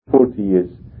40 years.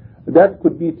 That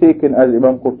could be taken, as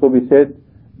Imam Qurtubi said,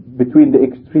 between the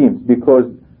extremes, because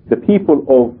the people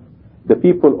of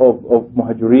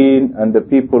Muhajirin and the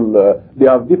people, they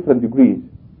have different degrees.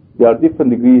 There are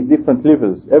different degrees, different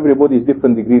levels. Everybody is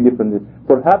different degree, different.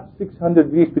 Perhaps 600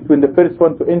 degrees between the first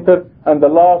one to enter and the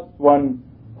last one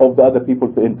of the other people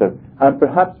to enter. And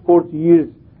perhaps 40 years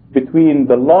between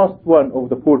the last one of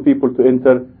the poor people to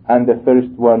enter and the first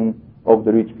one of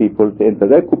the rich people to enter.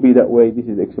 That could be that way. This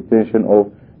is the explanation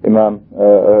of Imam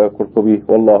Qurtubi.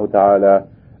 Wallahu ta'ala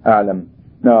a'lam.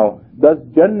 Now, does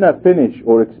Jannah finish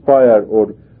or expire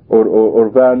or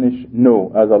vanish?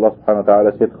 No. As Allah subhanahu wa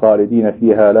ta'ala said, خَالِدِينَ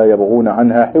فِيهَا لَا يَبْغُونَ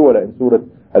عَنْهَا حِوَلًا in Surah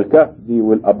Al-Kahf. They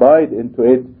will abide into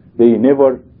it. They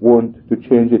never want to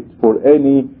change it for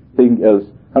anything else.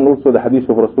 And also the hadith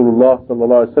of Rasulullah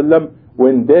sallallahu alaihi wasallam,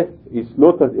 when death is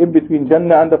slaughtered in between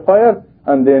Jannah and the fire,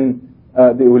 and then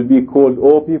they will be called,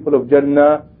 O people of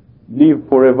Jannah, live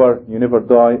forever, you never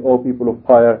die. O people of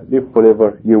fire, live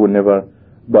forever, you will never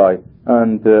die.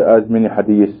 And as many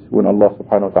hadiths when Allah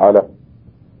subhanahu wa ta'ala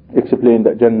explained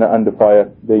that Jannah and the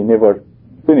fire, they never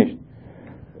finished.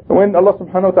 When Allah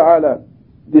subhanahu wa ta'ala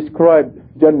described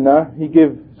Jannah, He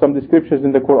gave some descriptions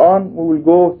in the Quran. We will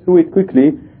go through it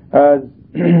quickly, as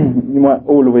you might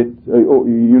all of it,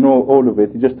 you know all of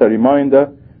it. Just a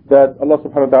reminder that Allah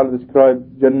subhanahu wa ta'ala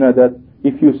described Jannah, that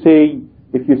if you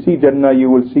see Jannah, you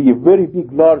will see a very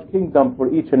big, large kingdom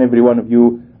for each and every one of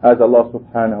you, as Allah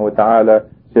subhanahu wa ta'ala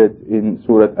said in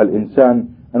Surah Al-Insan.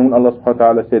 And when Allah subhanahu wa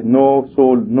ta'ala said, no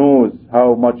soul knows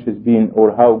how much has been,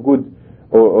 or how good,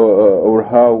 or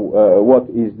how what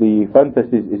is the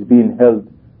fantasies is being held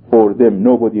for them.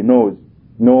 Nobody knows.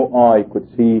 No eye could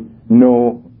see,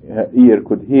 no ear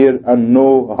could hear, and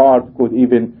no heart could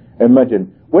even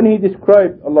imagine. When He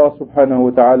described, Allah subhanahu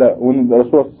wa ta'ala, when the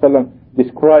Rasulullah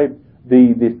described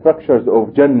the structures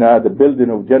of Jannah, the building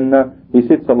of Jannah, he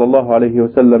said sallallahu alayhi wa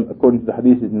sallam, according to the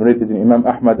hadith is narrated in Imam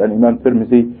Ahmad and Imam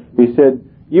Tirmidhi, he said,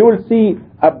 you will see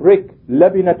a brick,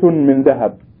 labinatun min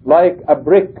dhahab, like a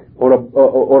brick or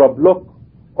a block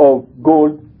of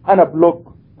gold and a block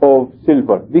of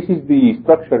silver. This is the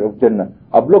structure of Jannah.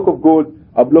 A block of gold,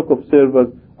 a block of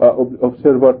silver,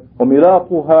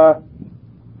 وَمِرَاطُهَا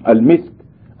al-misk,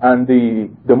 and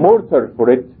the mortar for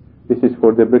it, this is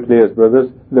for the bricklayers,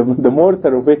 brothers, the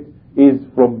mortar of it is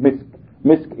from misk.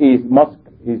 Musk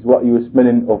is what you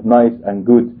smelling of nice and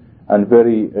good and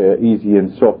very easy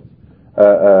and soft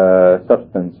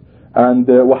substance. And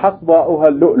وَحَصْبَاؤُهَا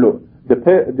اللُّؤْلُؤُ,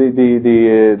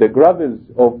 the gravels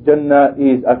of Jannah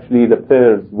is actually the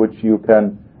pearls which you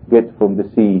can get from the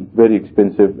sea, very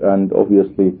expensive and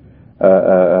obviously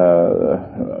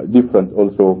different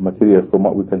also material from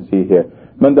what we can see here.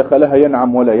 من دخلها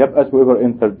ينعم ولا يبأس, whoever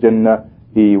enters Jannah,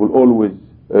 he will always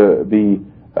be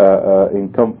in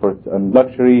comfort and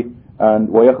luxury, and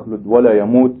ويخلد ولا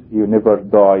يموت, he will never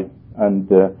die,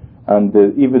 and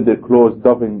even their clothes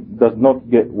does not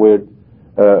get weird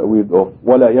off.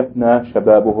 ولا يفنى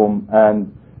شبابهم,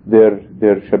 and their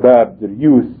shabab, their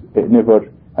youth, it never,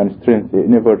 and strength, it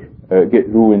never get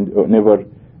ruined or never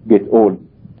get old.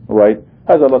 Right?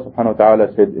 As Allah subhanahu wa ta'ala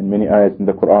said in many ayahs in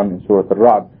the Quran, in Surah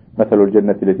Al-Ra'd, مثل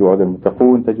الجنة التي وعد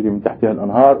المتقون تجري من تحتها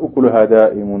الأنهار أكلها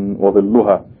دائم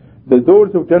وظلها. The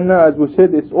doors of Jannah, as we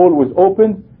said, it's always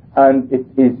open, and it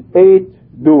is 8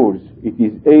 doors. It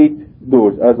is 8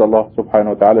 doors, as Allah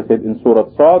subhanahu wa ta'ala said in Surah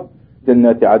Sad,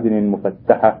 جنات عدن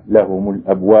مفتحة لهم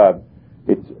الأبواب.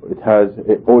 It has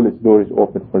all its doors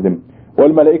open for them.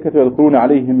 والملائكة يدخلون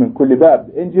عليهم من كل باب.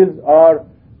 The angels are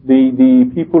the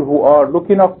people who are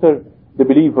looking after the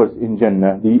believers in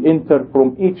Jannah. They enter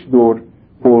from each door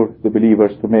for the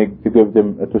believers to give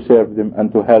them, to serve them,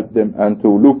 and to help them, and to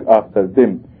look after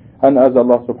them. And as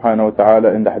Allah subhanahu wa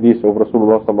ta'ala in the hadith of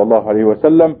Rasulullah sallallahu alayhi wa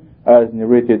sallam, as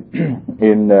narrated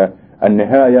in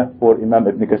An-Nihaya for Imam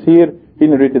Ibn Kathir, he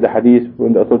narrated the hadith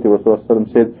when the authority of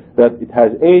Rasulullah said that it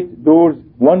has 8 doors,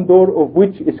 one door of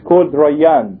which is called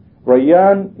Rayyan.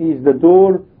 Rayyan is the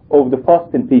door of the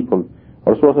fasting people.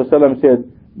 Rasulullah said,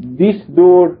 this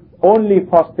door, only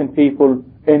fasting people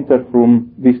enter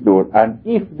from this door, and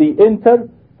if they enter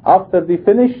after they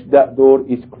finish, that door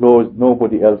is closed,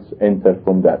 nobody else enter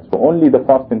from that. So only the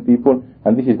fasting people,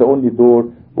 and this is the only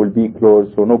door will be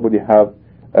closed, so nobody have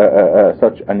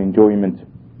such an enjoyment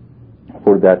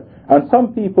for that. And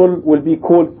some people will be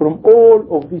called from all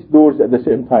of these doors at the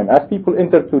same time. As people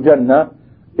enter to Jannah,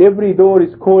 every door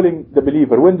is calling the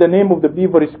believer. When the name of the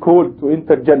believer is called to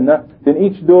enter Jannah, then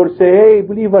each door say, hey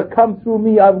believer, come through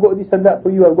me, I've got this and that for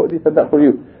you, I've got this and that for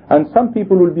you. And some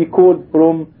people will be called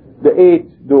from the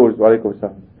 8 doors.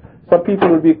 Some people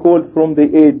will be called from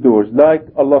the 8 doors, like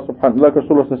Allah subhanahu, like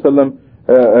Rasulullah sallallahu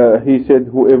he said,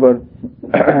 whoever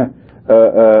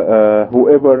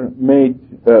whoever made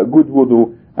good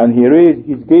wudu and he raised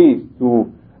his gaze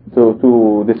to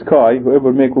the sky,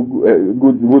 whoever make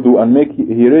good wudu and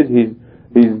he raised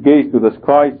his gaze to the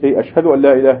sky, say ashhadu an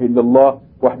la ilaha illallah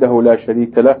wahdahu la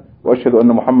sharika lah wa ashhadu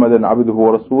anna muhammadan abduhu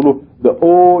wa rasuluh. The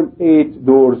all 8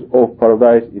 doors of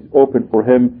paradise is open for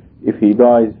him. If he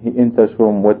dies, he enters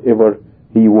from whatever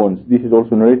he wants. This is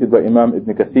also narrated by Imam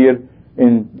Ibn Kathir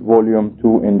in volume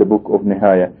 2 in the book of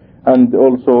Nihaya. And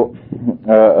also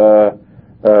Allah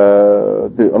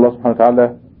subhanahu wa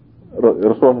ta'ala,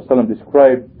 Rasulullah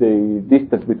described the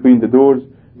distance between the doors.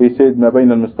 He said ما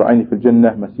بين المصراعين في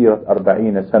الجنة مسيرة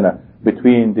 40 سنة.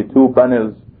 Between the 2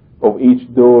 panels of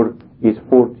each door is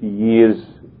 40 years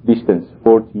distance,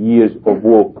 40 years of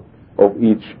walk of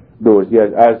each doors.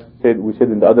 Yes, as we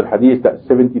said in the other hadith that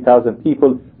 70,000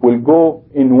 people will go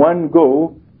in one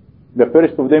go, the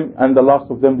first of them and the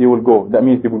last of them they will go. That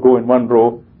means they will go in one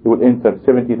row, they will enter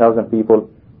 70,000 people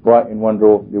right in one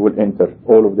row, they will enter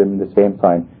all of them in the same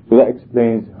time. So that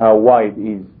explains how wide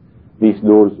is these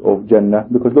doors of Jannah,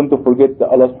 because don't forget that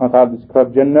Allah subhanahu wa ta'ala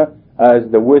described Jannah as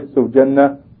the width of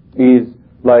Jannah is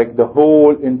like the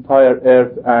whole entire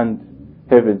earth and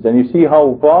heavens. And you see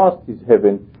how vast is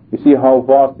heaven, you see how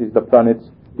vast is the planets,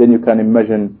 then you can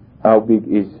imagine how big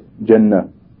is Jannah.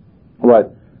 Right.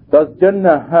 Does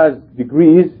Jannah has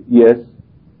degrees? Yes.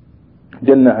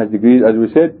 Jannah has degrees, as we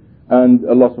said. And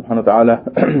Allah subhanahu wa ta'ala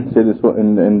said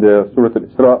in the Surah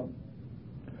Al-Isra,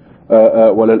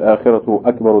 وَلَلْآخِرَةُ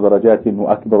أَكْبَرُ دَرَجَاتٍ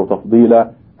وَأَكْبَرُ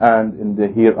تَفْضِيلًا. And in the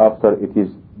hereafter it is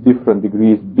different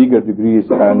degrees, bigger degrees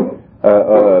and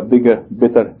bigger,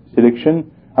 better selection.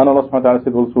 And Allah subhanahu wa ta'ala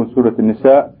said also in Surah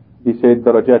Al-Nisa, He said,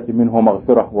 درجات منه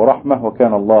مغفرة ورحمة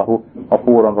وكان الله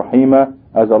غفورا رحيما.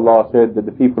 As Allah said that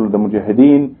the people of the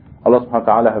Mujahideen, Allah subhanahu wa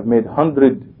ta'ala have made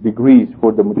 100 degrees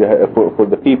for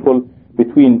the people,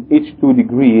 between each 2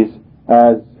 degrees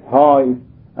as high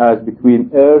as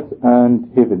between earth and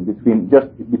heaven, between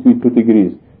 2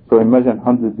 degrees. So imagine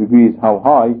 100 degrees, how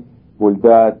high will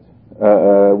that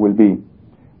will be.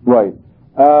 Right.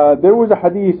 There was a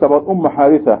hadith about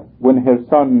Haritha when her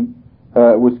son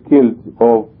was killed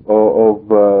of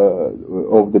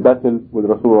the battle with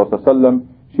Rasulullah sallallahu alaihi wasallam.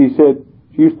 She said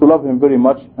she used to love him very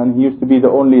much and he used to be the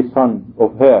only son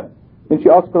of her. Then she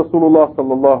asked Rasulullah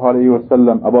sallallahu alaihi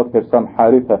wasallam about her son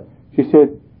Haritha. She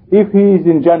said, if he is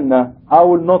in Jannah, I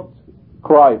will not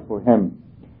cry for him,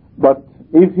 but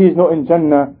if he is not in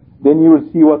Jannah, then you will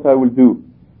see what I will do.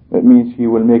 That means she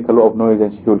will make a lot of noise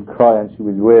and she will cry and she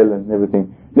will wail and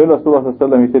everything. Then Rasulullah sallallahu alaihi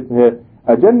wasallam, he said to her,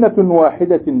 أَجَنَّةٌ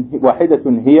وَاحِدَةٌ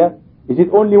هِيَ? Is it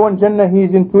only one Jannah he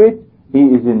is into it? He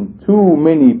is in too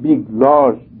many big,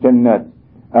 large Jannat.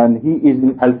 And he is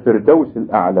in Al-Firdaus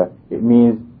Al-A'la. It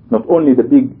means not only the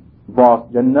big,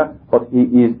 vast Jannah, but he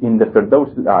is in the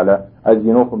Firdaus Al-A'la. As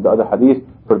you know from the other hadith,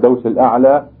 Firdaus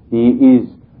Al-A'la, he is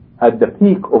at the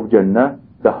peak of Jannah,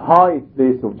 the highest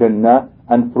place of Jannah,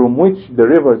 and from which the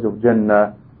rivers of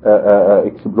Jannah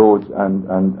explodes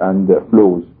and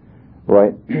flows.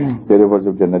 Right? The rivers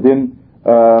of Jannah. Then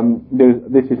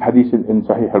this is hadith in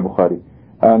Sahih al-Bukhari,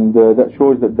 and that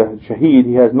shows that the shaheed,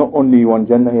 he has not only one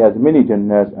Jannah, he has many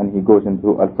Jannahs, and he goes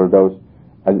into Al-Firdaus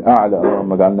Al-A'la.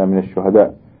 Allahumma ja'alna min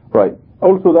ash-shuhada. Right.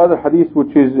 Also the other hadith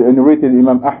which is narrated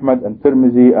Imam Ahmad and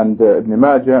Tirmizi and Ibn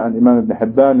Majah and Imam Ibn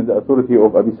Hibban in the authority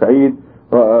of Abi Sa'id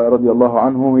radiyallahu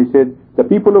anhu, he said, the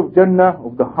people of Jannah,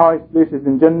 of the highest places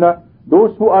in Jannah,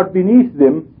 those who are beneath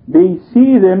them, they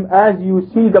see them as you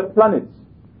see the planets.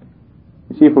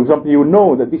 You see, for example, you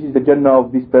know that this is the Jannah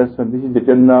of this person, this is the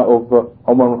Jannah of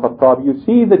Umar al-Khattab. You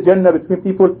see the Jannah between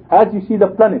people as you see the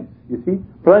planets. You see,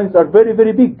 planets are very,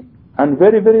 very big and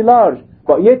very, very large,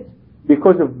 but yet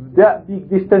because of that big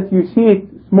distance you see it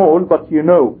small, but you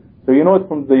know. So you know it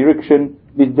from the direction,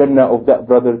 this Jannah of that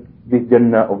brother, this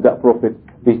Jannah of that prophet,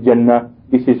 this Jannah,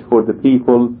 this is for the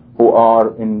people who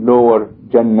are in lower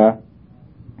Jannah,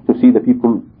 to see the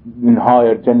people in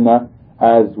higher Jannah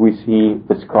as we see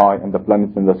the sky and the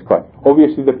planets in the sky.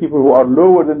 Obviously the people who are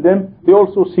lower than them, they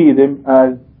also see them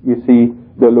as you see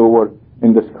the lower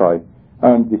in the sky.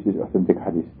 And this is authentic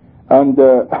hadith. And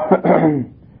the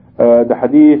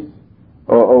hadith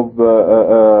of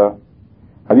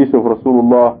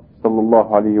Rasulullah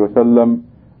sallallahu alayhi wa sallam,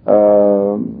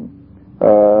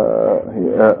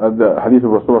 the hadith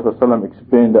of Rasulullah sallallahu alayhi wa sallam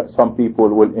explained that some people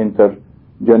will enter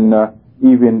Jannah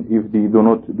even if they do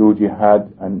not do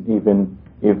jihad and even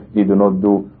if they do not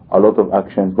do a lot of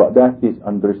actions, but that is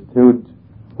understood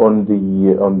on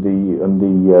the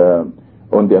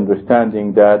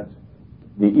understanding that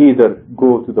they either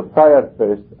go to the fire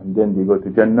first and then they go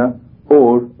to Jannah,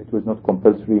 or it was not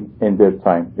compulsory in their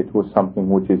time. It was something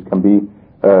which can be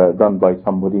done by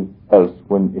somebody else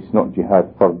when it's not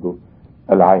jihad fardu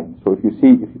al-ayn. So if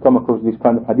you come across this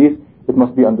kind of hadith, it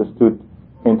must be understood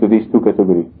into these two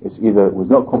categories. It's either it was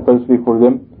not compulsory for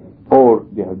them, or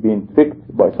they have been tricked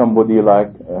by somebody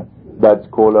like bad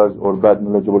scholars or bad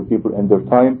knowledgeable people in their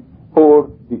time, or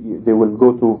they will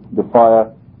go to the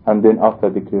fire, and then after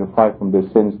they clarify from their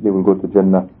sins, they will go to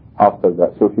Jannah after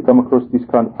that. So if you come across this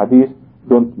kind of hadith,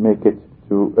 don't make it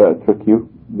to trick you,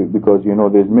 because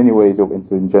there's many ways of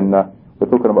entering Jannah. We're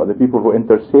talking about the people who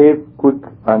enter safe, quick,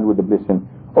 and with the blessing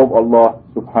of Allah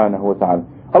subhanahu wa ta'ala.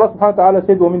 Allah subhanahu wa ta'ala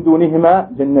said, وَمِن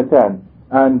دُونِهِمَا جَنَّتَانِ,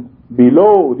 and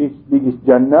below this biggest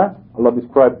Jannah, Allah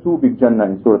described two big Jannah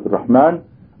in Surah Al-Rahman,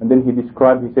 and then He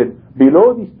said,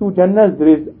 below these two Jannahs there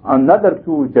is another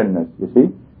two Jannahs. You see,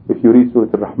 if you read Surah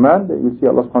Al-Rahman, you see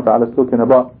Allah subhanahu wa ta'ala is talking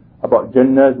about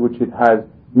Jannahs which it has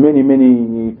many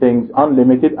things,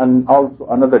 unlimited, and also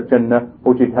another Jannah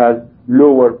which it has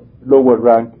lower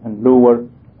rank and lower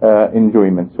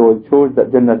enjoyment. So it shows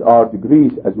that Jannahs are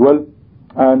degrees as well.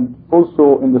 And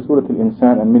also in the Surah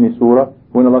Al-Insan and many surah,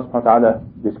 when Allah subhanahu wa ta'ala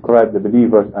described the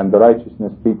believers and the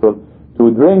righteousness people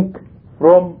to drink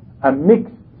from a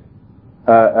mixed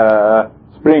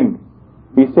spring,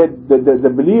 He said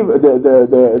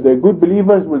the good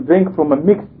believers will drink from a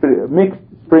mixed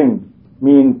spring,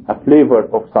 mean a flavor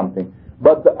of something.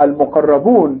 But the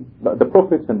al-muqarrabun, the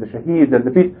prophets and the shaheeds and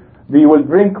the peace, they will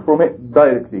drink from it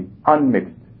directly,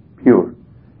 unmixed, pure.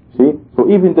 See? So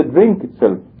even the drink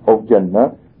itself of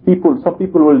Jannah, some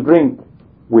people will drink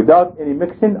without any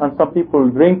mixing, and some people will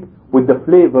drink with the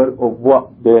flavor of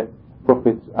what the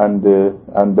prophets and the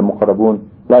muqarrabun,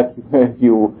 like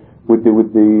with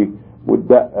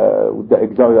that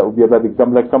example, that would be a bad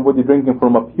example, like somebody drinking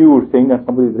from a pure thing and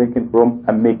somebody drinking from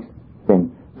a mixed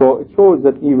thing. So it shows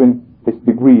that even its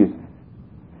degrees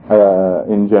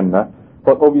in Jannah.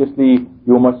 But obviously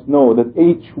you must know that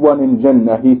each one in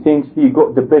Jannah, he thinks he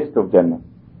got the best of Jannah.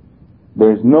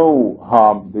 There is no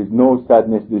harm, there is no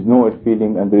sadness, there is no ill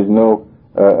feeling, and there is no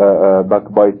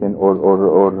backbiting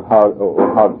or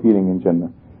hard feeling in Jannah.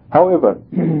 However,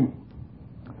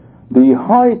 the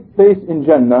highest place in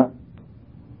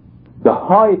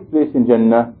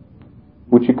Jannah,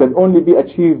 which can only be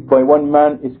achieved by one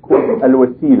man, is called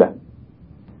al-wasila.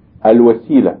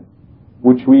 Al-wasila,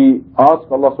 which we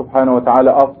ask Allah subhanahu wa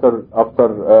ta'ala after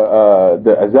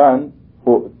the azan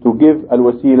to give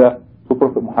al-wasila to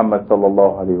Prophet Muhammad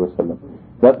sallallahu alayhi wa sallam.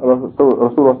 That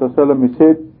Rasulullah sallallahu alayhi wa sallam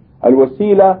said,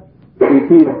 al-wasila,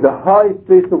 it is the highest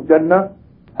place of Jannah,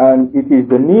 and it is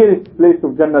the nearest place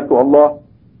of Jannah to Allah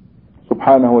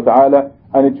subhanahu wa ta'ala,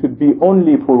 and it should be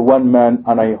only for one man,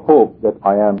 and I hope that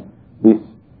I am this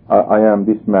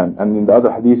man. And in the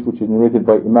other hadith, which is narrated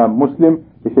by Imam Muslim,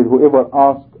 he said, whoever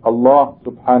asks Allah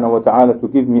subhanahu wa ta'ala to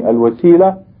give me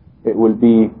al-wasila, it will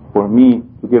be for me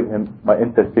to give him my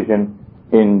intercession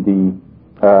in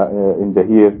the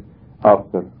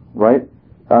hereafter, right?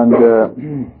 And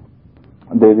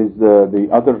there is the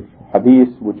other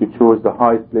hadith which it shows the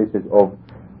highest places of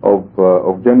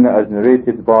Jannah, as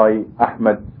narrated by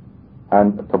Ahmad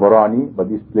and Tabarani, but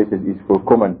these places is for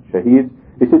common shaheeds.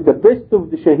 He said the best of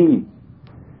the shaheeds,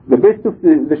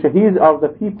 are the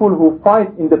people who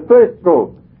fight in the first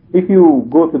row. If you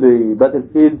go to the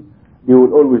battlefield, you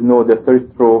will always know the first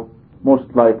row most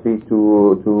likely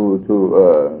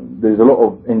there's a lot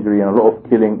of injury and a lot of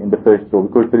killing in the first row,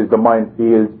 because there is the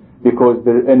minefield, because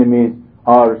the enemies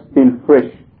are still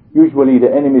fresh. Usually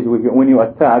the enemies, when you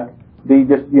attack, they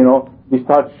just they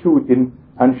start shooting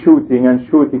and shooting and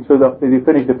shooting, so that after they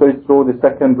finish the first row, the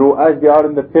second row, as they are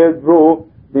in the third row,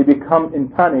 they become in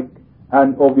panic,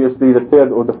 and obviously the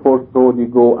third or the fourth row, they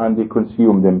go and they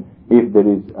consume them if there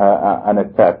is an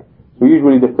attack. So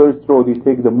usually the first row, they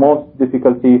take the most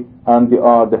difficulty, and they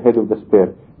are the head of the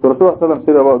spear. So Rasulullah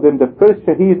said about them, the first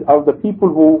shaheeds are the people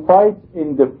who fight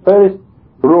in the first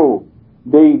row.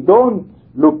 They don't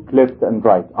look left and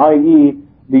right, i.e.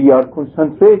 they are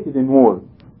concentrated in war.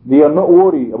 They are not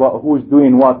worried about who's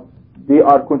doing what. They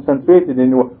are concentrated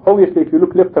in war. Obviously if you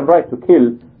look left and right to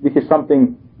kill, this is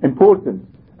something important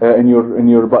in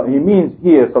your but he means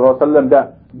here sallallahu alaihi wasallam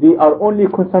that they are only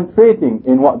concentrating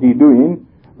in what they're doing,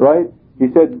 right? He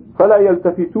said فَلَا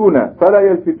يَلْتَفِتُونَ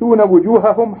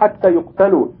وُجُوهَهُمْ حَتَّى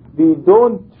يُقْتَلُوا. They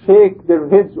don't shake their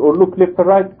heads or look left and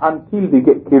right until they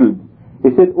get killed. He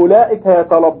said أُولَٰئِكَ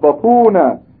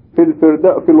يَتَلَبَّطُونَ فِي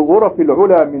الْغُرَفِ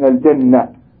الْعُلَى مِنَ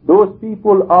الْجَنَّةِ. Those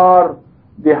people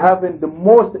they having the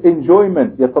most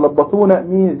enjoyment. يَتَلَبَّطُونَ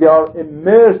means they are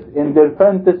immersed in their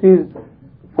fantasies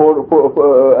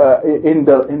in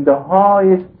the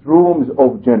highest rooms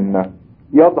of Jannah.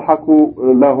 يضحك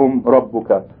لهم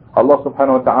ربك. Allah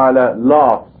subhanahu wa ta'ala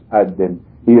laughs at them.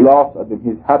 He laughs at them.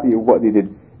 He's happy with what they did.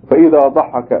 فإذا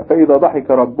ضحك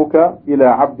ربك إلى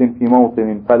عبد في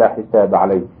موطن فلا حساب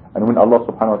عليه. And when Allah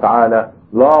subhanahu wa ta'ala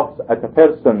laughs at a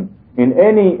person in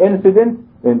any incident,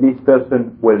 then this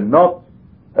person will not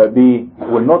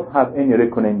have any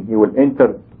reckoning. He will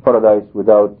enter paradise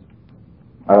without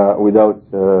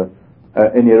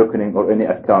any reckoning or any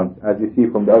account. As you see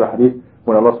from the other hadith,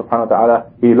 when Allah subhanahu wa ta'ala,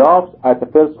 He laughs at a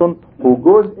person who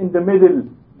goes in the middle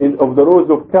of the rows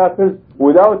of kafirs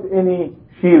without any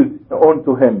shield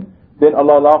onto him. Then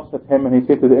Allah laughs at him and He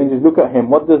says to the angels, look at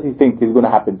him, what does he think is going to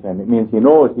happen to him? It means he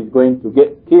knows he's going to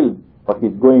get killed, but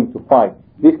he's going to fight.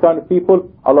 These kind of people,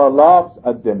 Allah laughs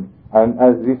at them. And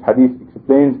as this hadith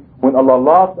explains, when Allah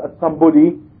laughs at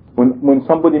somebody, when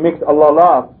somebody makes Allah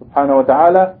laugh subhanahu wa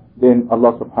ta'ala, then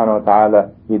Allah subhanahu wa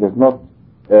ta'ala, He does not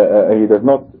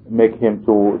make him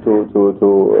to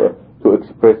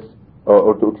express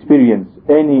or to experience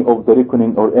any of the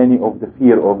reckoning or any of the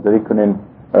fear of the reckoning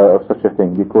of such a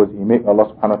thing, because He made Allah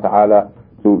subhanahu wa ta'ala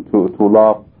to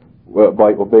laugh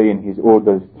by obeying His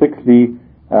orders strictly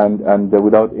and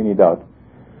without any doubt.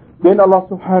 Then Allah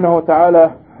subhanahu wa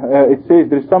ta'ala, it says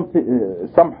there is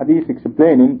some hadith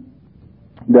explaining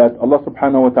that Allah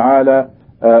subhanahu wa ta'ala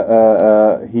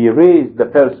He raised the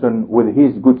person with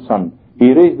His good son.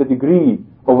 He raised the degree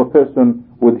of a person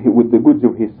with the goods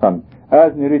of his son.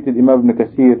 As narrated Imam Ibn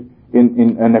Kathir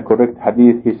in a correct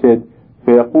hadith, he said,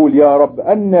 فيقول يا رب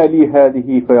أن لي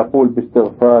هذه فيقول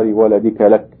باستغفار ولدك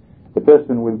لك. The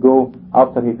person will go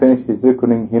after he finishes his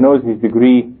reckoning, he knows his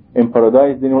degree in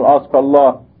paradise, then he will ask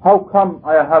Allah, how come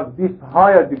I have this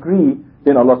higher degree?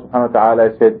 Then Allah subhanahu wa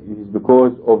ta'ala said, it is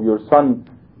because of your son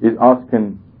is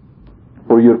asking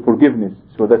for your forgiveness,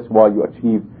 so that's why you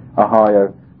achieve a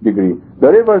higher degree. The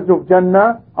rivers of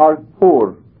Jannah are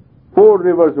four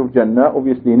rivers of Jannah,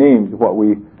 obviously named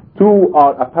two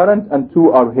are apparent and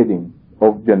two are hidden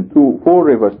of Jannah. Four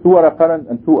rivers, two are apparent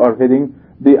and two are hidden.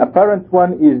 The apparent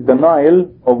one is the Nile,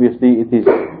 obviously it is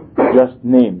just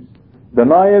names. The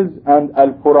Niles and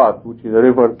Al-Furat, which is a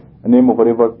name of a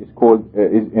river is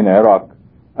in Iraq.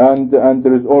 And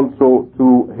there is also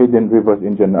two hidden rivers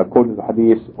in Jannah, according to the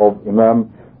hadith of Imam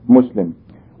Muslim.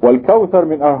 وَالْكَوْثَرْ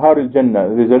مِنْ أَنْهَارِ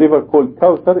الْجَنَّةِ. There is a river called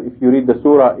Kawthar. If you read the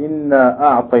surah, إِنَّا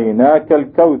أَعْطَيْنَاكَ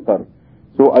الْكَوْثَرْ.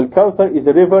 So Al-Kawthar is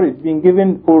a river, it's being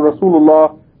given for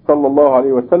Rasulullah sallallahu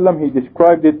alayhi wa sallam. He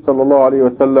described it sallallahu alayhi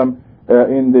wa sallam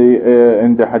in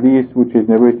the hadith which is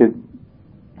narrated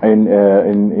in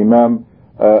Imam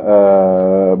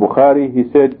Bukhari. He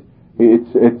said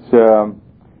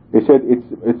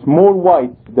it's more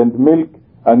white than the milk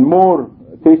and more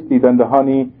tasty than the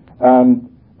honey, and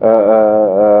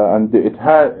there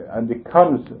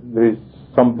is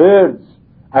some birds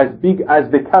as big as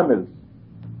the camels.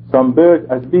 Some birds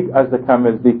as big as the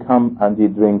camels, they come and they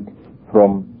drink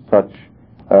from such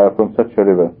a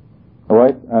river.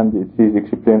 Alright, and it is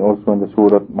explained also in the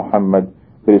Surah Muhammad.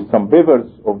 There is some rivers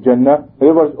of Jannah,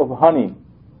 rivers of honey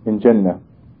in Jannah,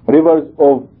 rivers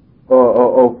of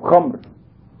khamr,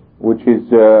 which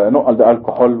is not the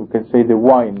alcohol, we can say the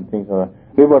wine, things like that.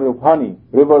 Rivers of honey,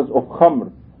 rivers of khamr,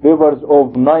 rivers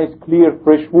of nice clear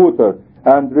fresh water,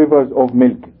 and rivers of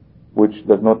milk, which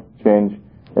does not change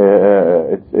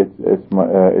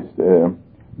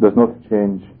does not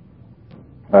change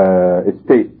its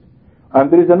taste. And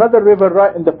there is another river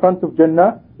right in the front of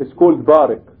Jannah. It's called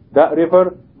Barak. That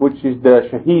river, which is the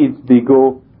shaheeds, they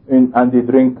go in and they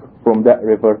drink from that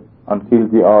river until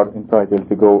they are entitled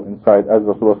to go inside. As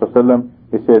Rasulullah sallallahu alaihi wasallam,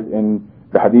 he said in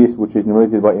the hadith which is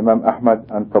narrated by Imam Ahmad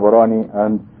and Tabarani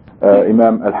and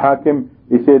Imam Al-Hakim,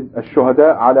 he said,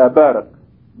 الشهداء على Barak.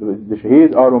 The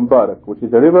shaheeds are on Barak, which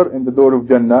is a river in the door of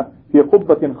Jannah. في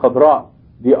قبة خضراء.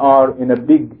 They are in a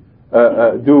big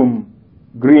dome,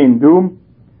 green dome.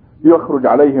 يخرج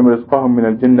عليهم رزقهم من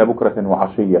الجنة بكرة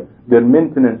وعشية. Their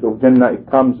maintenance of Jannah, it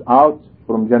comes out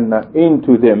from Jannah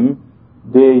into them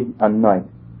day and night.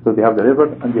 So they have the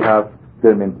river and they have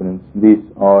their maintenance. These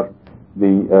are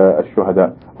the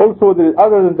shuhada. Also there is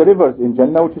other than the rivers in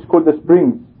Jannah, which is called the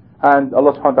springs. And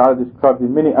Allah subhanahu wa ta'ala described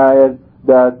in many ayahs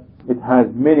that it has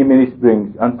many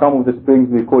springs. And some of the springs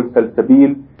we call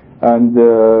salsabil. And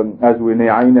as we know,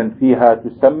 عينا فيها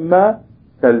تسمى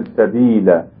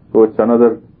سلسبيلا. So it's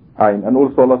another ayn. And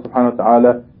also Allah subhanahu wa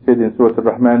ta'ala said in Surah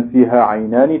Al-Rahman, فيها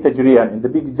عينان تجريان. In the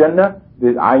big Jannah,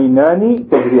 there's عينان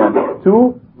تجريان.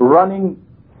 Two running,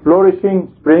 flourishing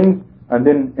springs. And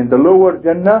then in the lower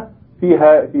Jannah,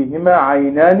 فيهما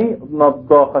عينان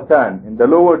نضاختان. In the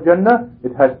lower Jannah,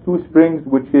 it has two springs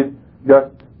which is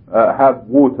just have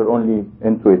water only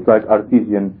into it, like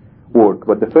artesian work.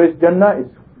 But the first Jannah is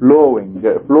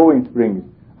flowing springs,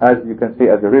 as you can say,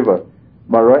 as a river.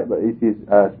 But right, but it is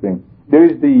a spring. There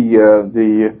is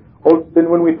then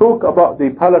when we talk about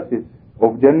the palaces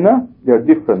of Jannah, they are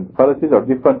different. Palaces are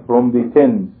different from the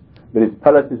tents. There is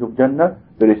palaces of Jannah,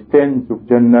 there is tents of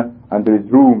Jannah, and there is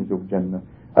rooms of Jannah.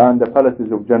 And the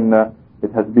palaces of Jannah,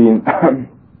 it has been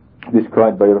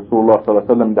described by Rasulullah sallallahu alaihi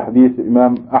wasallam, the hadith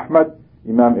Imam Ahmad,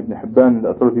 Imam Ibn Hibban, the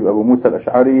authority of Abu Musa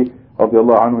al-Ash'ari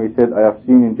radiallahu anhu, he said, I have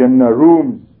seen in Jannah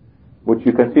rooms which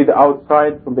you can see the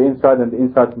outside from the inside and the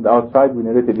inside from the outside. We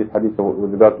narrated this hadith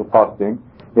with regard to fasting.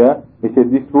 Yeah, he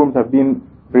said these rooms have been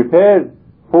prepared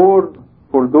for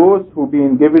those who've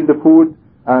been given the food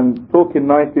and talking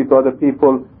nicely to other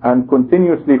people and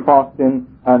continuously fasting,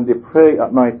 and they pray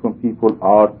at night when people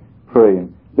are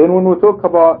praying. Then when we talk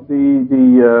about the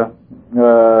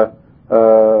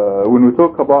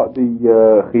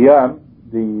khiyam,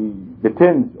 the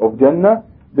tents of Jannah,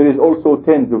 there is also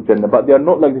tents of Jannah, but they are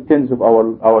not like the tents of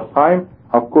our time.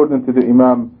 According to the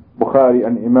Imam Bukhari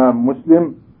and Imam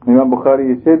Muslim, Imam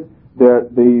Bukhari said that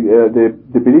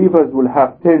the believers will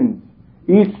have tents.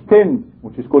 Each tent,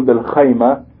 which is called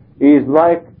al-khayma, is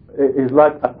like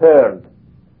a pearl,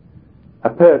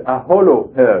 a hollow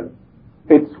pearl.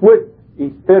 Its width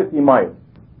is 30 miles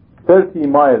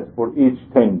for each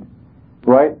tent,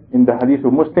 right? In the hadith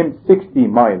of Muslim, 60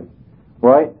 miles,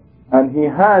 right? And he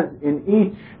has in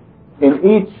each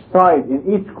side, in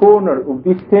each corner of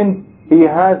this tent, he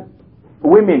has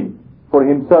women for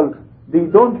himself. They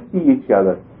don't see each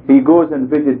other. He goes and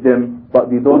visits them, but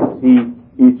they don't see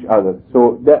each other.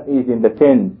 So that is in the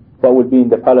tent. What would be in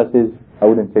the palaces, I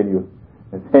wouldn't tell you.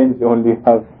 The tents only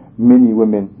have many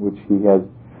women, which he has,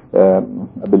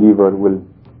 a believer will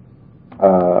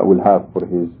have for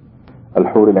his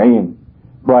al-hur al-ain.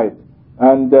 Right.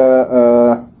 And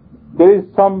there is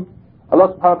some,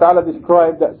 Allah subhanahu wa ta'ala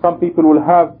described that some people will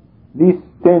have these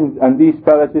tents and these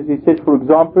palaces. He says, for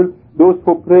example, those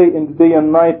who pray in the day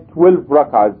and night 12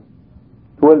 rak'ahs,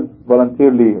 12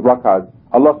 voluntarily rak'ahs,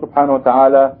 Allah subhanahu wa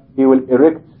ta'ala, He will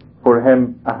erect for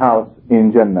him a house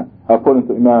in Jannah. According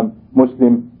to Imam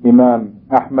Muslim, Imam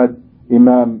Ahmad,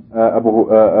 Imam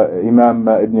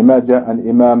Ibn Majah, and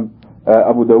Imam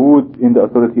Abu Dawood in the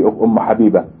authority of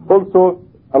Habiba. Also,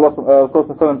 Allah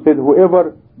said,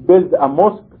 whoever builds a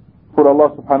mosque for Allah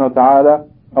subhanahu wa ta'ala,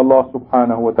 Allah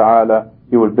subhanahu wa ta'ala,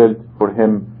 He will build for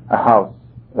him a house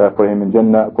for him in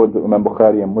Jannah, according to Imam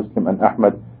Bukhari and Muslim and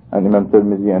Ahmad and Imam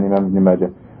Tirmidhi and Imam Ibn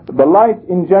Majah. The light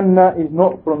in Jannah is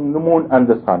not from the moon and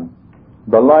the sun.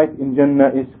 The light in Jannah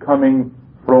is coming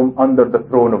from under the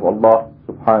throne of Allah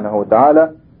subhanahu wa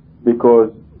ta'ala,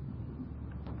 because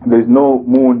there is no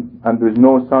moon and there is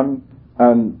no sun,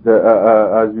 and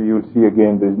as you will see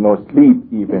again, there is no sleep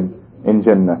even in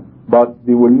Jannah. But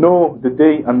they will know the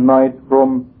day and night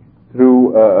through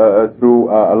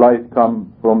a light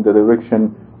come from the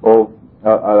direction of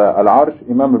Al-Arsh.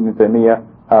 Imam Ibn Taymiyyah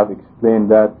have explained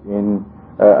that in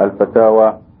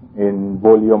Al-Fatawa in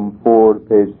volume 4,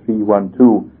 page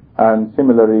 312. And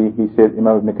similarly, he said,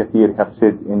 Imam Ibn Kathir have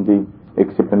said in the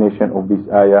explanation of this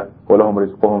ayah, وَلَهُمْ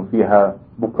رِزْقُهُمْ فِيهَا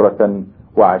بُكْرَةً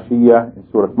وَعَشِيًّا in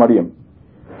Surah Maryam.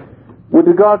 With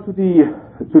regard to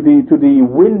the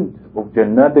wind of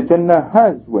Jannah, the Jannah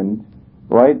has wind,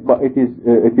 right? But it is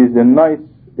a nice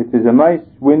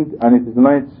wind, and it is a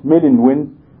nice smelling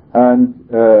wind, and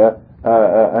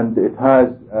it has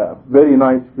a very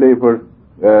nice flavor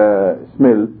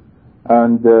smell.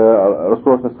 And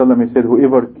Rasulullah ﷺ, he said,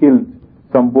 whoever killed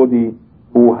somebody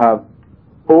who have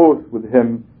oath with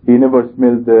him, he never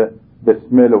smelled the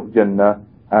smell of Jannah.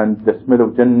 And the smell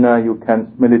of Jannah, you can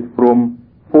smell it from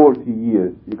 40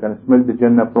 years. You can smell the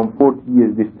Jannah from 40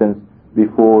 years distance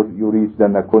before you reach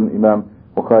Jannah. Imam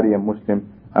Bukhari and Muslim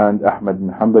and Ahmad bin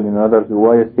Hanbal in another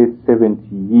riwayah said 70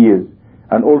 years.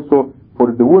 And also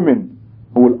for the women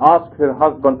who will ask her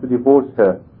husband to divorce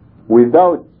her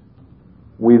without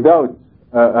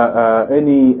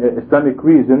any Islamic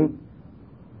reason,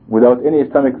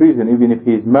 even if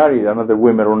he is married another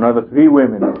woman or another 3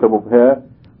 women on top of her,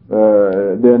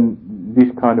 then this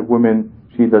kind of women,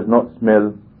 she does not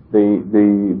smell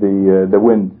the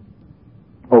wind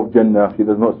of Jannah. She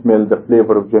does not smell the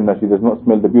flavor of Jannah. She does not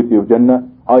smell the beauty of Jannah,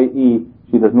 i.e.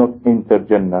 she does not enter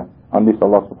Jannah. And this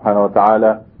Allah subhanahu wa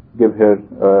ta'ala give her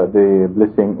the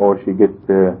blessing, or she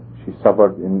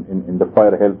suffered in the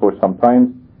fire hell for some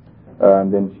time,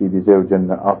 and then she deserves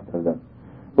Jannah after that.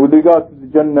 With regard to the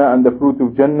Jannah and the fruit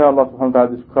of Jannah, Allah subhanahu wa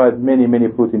ta'ala described many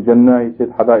fruit in Jannah. He said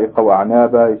حدائق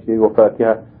وأعنابا, he said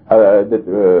وفاكهة,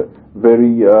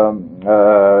 very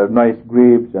nice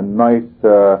grapes and nice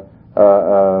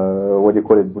what do you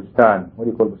call it, bustan? What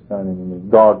do you call bustan in English?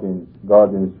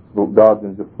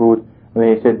 Gardens of fruit, And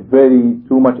he said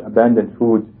too much abandoned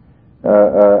food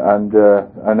and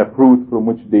a fruit from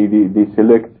which they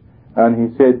select. And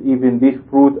he said even these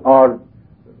fruit are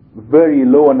very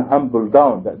low and humble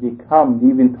down, that they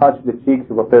even touch the cheeks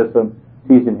of a person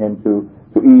teasing him to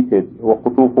eat it.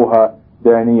 وَقُطُوفُهَا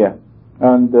دَانِيَةً.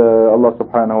 And Allah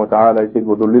subhanahu wa ta'ala said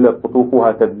وَذُلِّلَتْ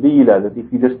قُطُوفُهَا تَذْلِيلًا, that if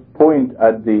you just point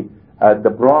at the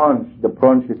branch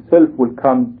itself will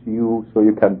come to you so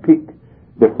you can pick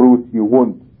the fruit you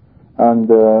want. And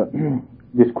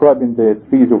describing the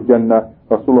trees of Jannah,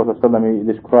 Rasulullah sallallahu alaihi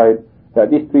wasallam described that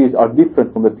these trees are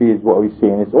different from the trees what we see,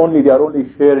 and they are only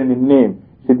sharing in name.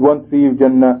 He said one tree of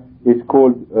Jannah is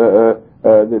called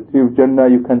the tree of Jannah.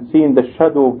 You can see in the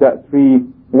shadow of that tree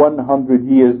 100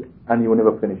 years and you will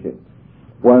never finish it.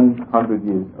 100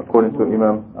 years, according to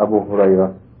Imam Abu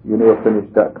Hurairah, you never finish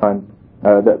that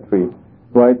tree,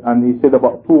 right? And he said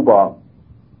about Tuba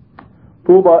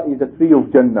is a tree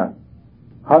of Jannah.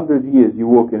 100 years you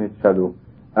walk in its shadow,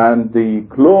 and the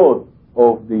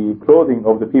clothing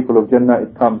of the people of Jannah,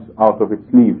 it comes out of its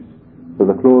leaves. So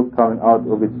the clothes coming out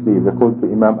of its sleeve, according to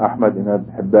Imam Ahmad in Ibn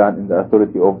Hibban in the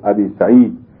authority of Abi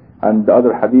Sa'id, and the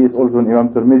other hadith also in Imam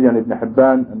Tirmidhi and Ibn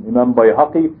Hibban and Imam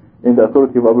Bayhaqi in the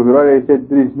authority of Abu Hurairah. He said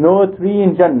there is no tree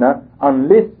in Jannah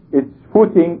unless its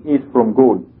footing is from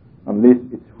gold. Unless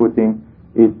its footing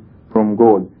is from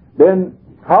gold. Then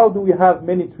how do we have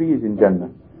many trees in Jannah?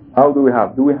 How do we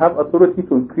have? Do we have authority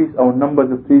to increase our numbers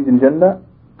of trees in Jannah?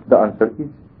 The answer is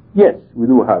yes, we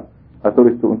do have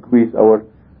authority to increase our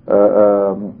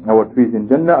trees in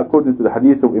Jannah, according to the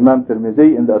hadith of Imam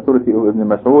Tirmidhi in the authority of Ibn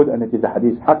Mas'ud, and it is a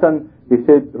hadith Hasan. He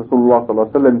said, Rasulullah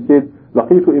sallallahu alaihi wasallam said,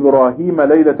 لَقِيتُ إِبْرَاهِيمَ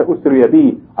لَيْلَةَ أُسْرِيَ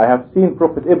بِي, I have seen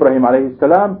Prophet Ibrahim alayhi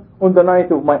salam on the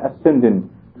night of my ascending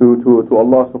to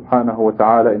Allah subhanahu wa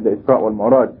ta'ala in the Isra wal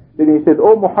Mi'raj. Then he said,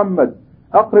 O Muhammad,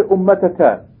 أَقْرِئ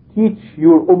أُمَّتَكَ, teach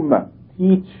your ummah,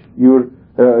 teach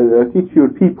your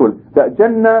people that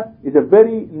Jannah is a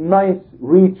very nice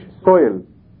rich soil,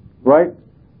 right?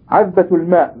 عذبة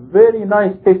الماء, very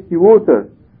nice tasty water.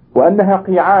 وأنها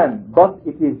قيعان, but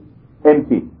it is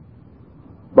empty.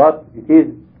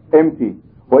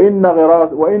 وإن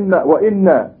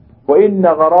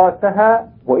غراسها,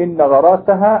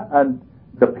 and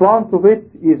the plant of it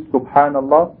is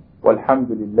Subhanallah,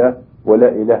 walhamdulillah, wa la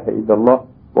ilaha illallah,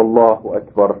 wallahu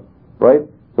akbar. Right?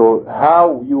 So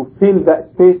how you fill that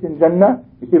space in Jannah,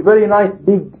 it's a very nice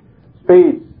big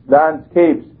space,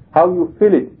 landscapes. How you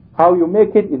fill it, how you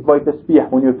make it is by tasbih.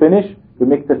 When you finish, you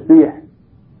make tasbih.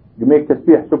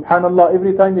 Subhanallah,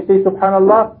 every time you say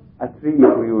Subhanallah, a tree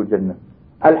for you in Jannah.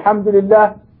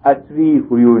 Alhamdulillah, a tree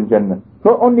for you in Jannah.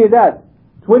 Not only that,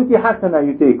 20 hasana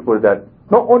you take for that.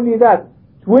 Not only that,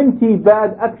 20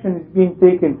 bad actions being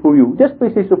taken for you. Just by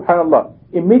say Subhanallah.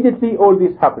 Immediately all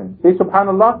this happens. Say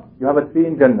Subhanallah, you have a tree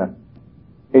in Jannah.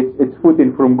 It's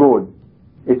footing from gold.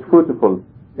 It's fruitful.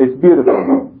 It's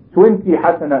beautiful. 20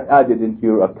 hasana added into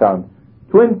your account.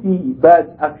 20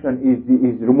 bad action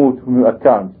is removed from your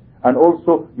account. And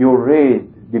also your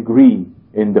raised degree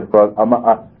in the front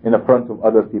of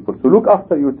other people. So look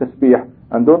after your tasbih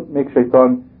and don't make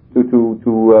shaitan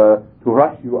to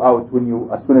rush you out as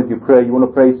soon as you pray. You want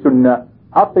to pray sunnah.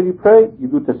 After you pray, you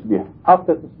do tasbih.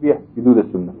 After tasbih, you do the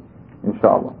sunnah.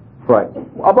 Inshallah. Right.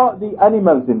 About the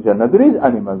animals in Jannah. There is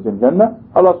animals in Jannah.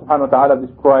 Allah subhanahu wa ta'ala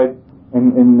described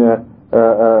in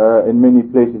many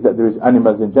places that there is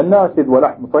animals in Jannah. He said,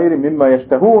 وَلَحْمُ طَيْرٍ مِمَّا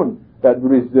يَشْتَهُونَ, that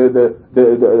there is the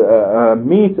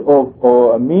meat of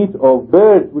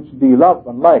birds which they love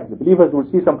and like. The believers will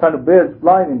see some kind of birds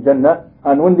flying in Jannah,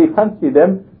 and when they fancy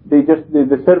them,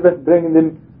 the servants bring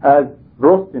them as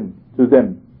roasting to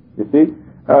them. You see,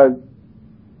 as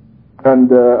in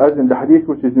the hadith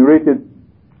which is narrated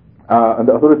on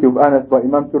the authority of Anas by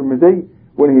Imam Tirmidhi,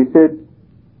 when he said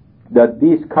that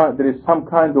there is some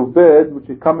kind of bird which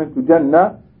is coming to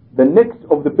Jannah, the necks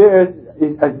of the birds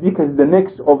is as big as the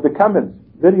necks of the camels,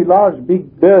 very large,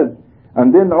 big birds.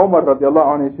 And then Umar radiallahu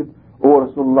anhu said, "Oh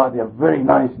Rasulullah, they are very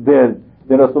nice birds."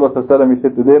 Then Rasulullah sallallahu alaihi wasallam, he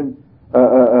said to them,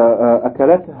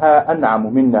 "Akalatha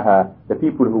an'amu minnaha." The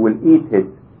people who will eat it,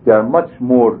 they are much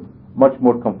more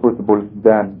comfortable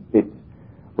than it,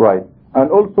 right?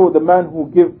 And also the man who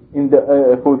give in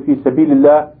the for fi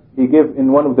sabilillah, he gave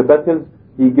in one of the battles,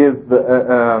 he gave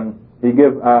a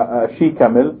she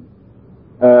camel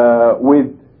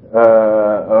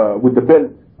with the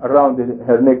belt around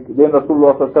her neck. Then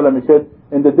Rasulullah sallallahu alaihi wasallam said,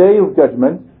 in the day of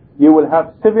judgment, you will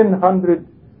have 700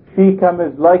 she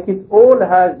camels like it, all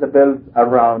has the belt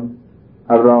around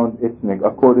its neck,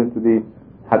 according to the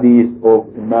hadith of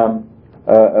Imam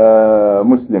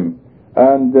Muslim.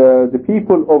 And the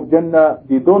people of Jannah,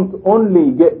 they don't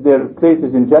only get their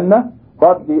places in Jannah,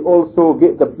 but they also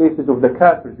get the places of the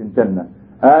kafirs in Jannah.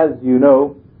 As you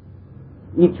know,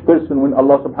 each person, when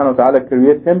Allah subhanahu wa ta'ala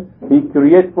creates him, He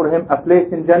creates for him a place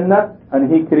in Jannah, and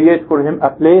He creates for him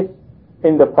a place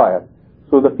in the fire.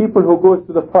 So the people who goes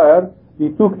to the fire, they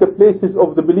took the places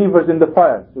of the believers in the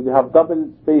fire, so they have double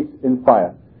space in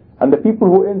fire. And the people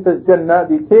who enters Jannah,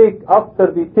 after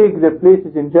they take their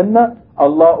places in Jannah,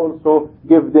 Allah also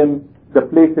give them the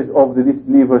places of the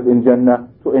disbelievers in Jannah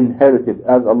to inherit it,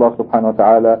 as Allah subhanahu wa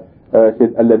ta'ala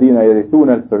said, الَّذِينَ يَرِثُونَ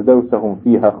الْفِرْدَوْسَ هُمْ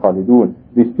فِيهَا خَالِدُونَ.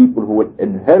 These people who will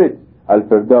inherit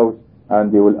Al-Firdaus,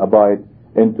 and they will abide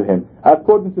into him.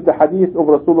 According to the hadith of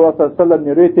Rasulullah sallallahu alaihi wasallam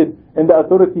narrated in the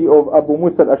authority of Abu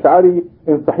Musa al-Ash'ari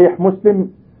in Sahih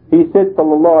Muslim, he said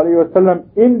sallallahu alaihi wasallam,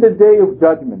 in the day of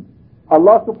judgment,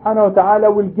 Allah subhanahu wa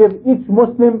ta'ala will give each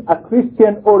Muslim, a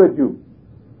Christian or a Jew,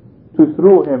 to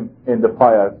throw him in the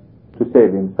fire to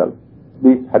save himself.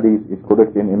 This hadith is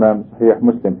correct in Imam Sahih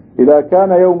Muslim. إذا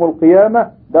كان يوم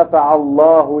القيامة دفع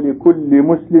الله لكل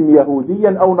مسلم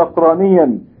يهوديا أو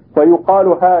نصرانيا فيقال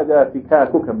هذا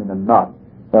فكاكك من النار.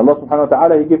 Allah subhanahu wa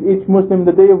ta'ala, He give each Muslim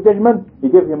the day of judgment, He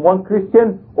give him one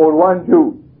Christian or one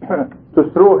Jew to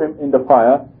throw him in the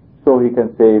fire so he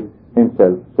can save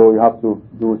himself. So you have to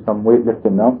do some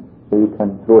weightlifting now, so you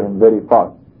can throw him very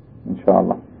far,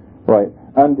 inshallah. Right.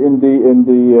 And in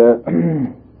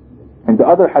the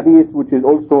other hadith, which is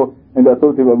also in the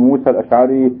authority of Abu Musa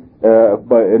al-Ash'ari,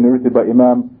 narrated by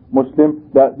Imam Muslim,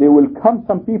 that there will come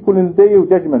some people in the day of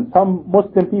judgment, some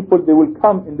Muslim people, they will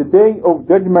come in the day of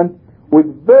judgment with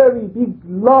very big,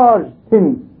 large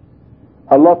sins.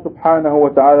 Allah subhanahu wa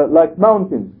ta'ala, like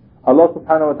mountains, Allah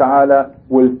subhanahu wa ta'ala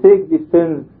will take these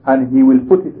sins and He will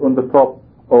put it on the top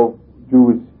of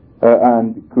Jews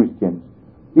and Christians.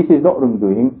 This is not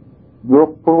wrongdoing.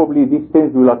 Probably these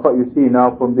things will, like what you see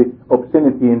now, from the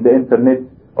obscenity in the internet,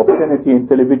 obscenity in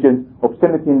television,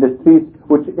 obscenity in the streets,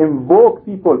 which invoke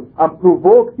people and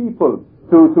provoke people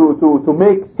to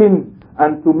make sins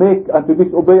and to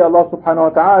disobey Allah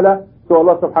subhanahu wa ta'ala. So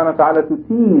Allah subhanahu wa ta'ala, to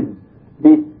tease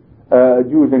these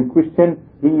Jews and Christians,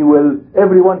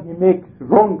 everyone He makes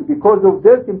wrong because of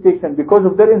their temptation, because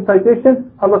of their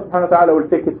incitation, Allah subhanahu wa ta'ala will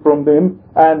take it from them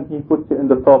and He puts it in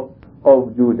the top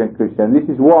of Jews and Christians. This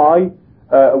is why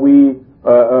we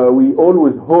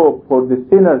always hope for the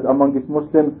sinners among these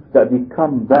Muslims that they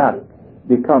come back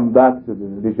to the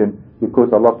religion,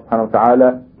 because Allah subhanahu wa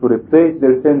ta'ala to replace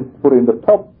their sins put in the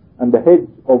top and the heads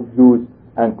of Jews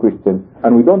and Christians.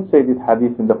 And we don't say this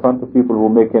hadith in the front of people who are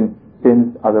making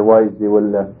sins, otherwise they will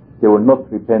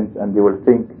not repent and they will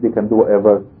think they can do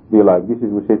whatever they like. This is,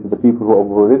 we say to the people who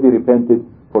have already repented,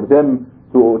 for them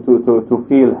to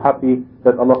feel happy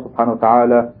that Allah subhanahu wa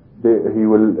ta'ala, He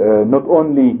will not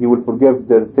only He will forgive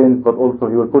their sins, but also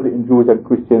He will put it in Jews and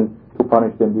Christians to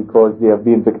punish them because they have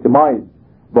been victimized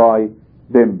by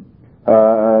them.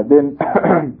 Then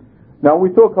now we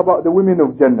talk about the women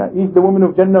of Jannah. Is the women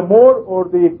of Jannah more, or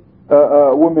the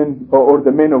women or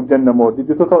the men of Jannah more? Did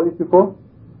you talk about this before?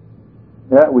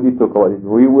 Yeah, we did talk about it.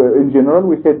 In general,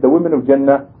 we said the women of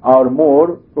Jannah are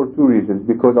more for two reasons.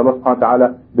 Because Allah subhanahu wa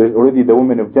ta'ala, there's already the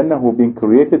women of Jannah who have been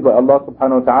created by Allah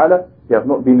subhanahu wa ta'ala. They have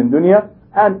not been in dunya.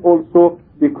 And also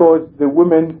because the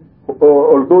women,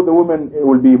 although the women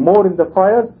will be more in the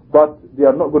fire, but they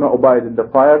are not going to abide in the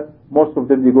fire. Most of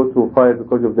them, they go to fire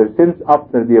because of their sins.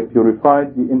 After they are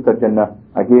purified, they enter Jannah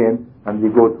again, and they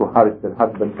go to harass their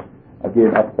husband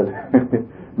again after.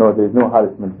 No, there is no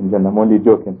harassment in Jannah. I'm only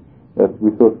joking. That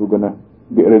we thought we were going to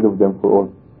get rid of them for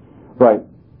all. Right.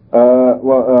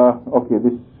 Okay,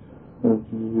 this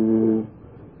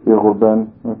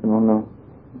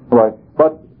right.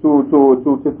 But to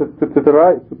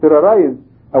terrorize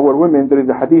our women, there is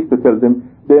a hadith to tell them.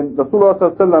 Then Rasulullah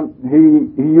sallallahu alaihi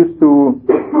wasallam, he used to,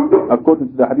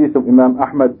 according to the hadith of Imam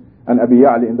Ahmad and Abi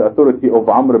Ya'li in the authority of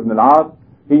Amr ibn al-As,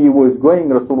 he was going,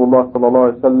 Rasulullah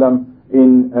sallallahu alaihi wasallam,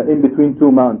 in between two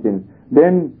mountains.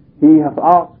 Then he have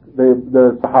asked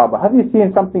the Sahaba, have you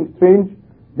seen something strange?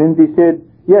 Then they said,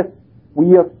 yes,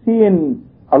 we have seen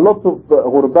a lot of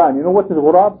ghurban. You know what is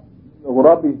ghurab?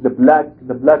 Ghurab is the black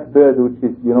bird which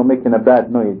is, making a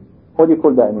bad noise. What do you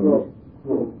call that in English?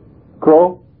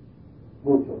 Crow?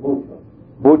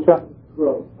 Butcher?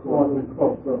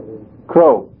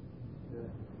 Crow.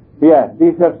 Yeah,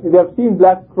 they have seen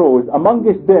black crows.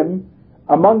 Amongst them,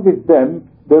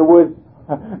 there was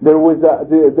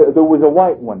a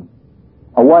white one.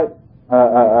 A white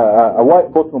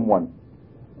bottom one.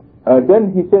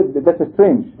 Then he said that's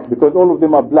strange because all of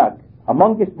them are black.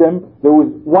 Amongst them there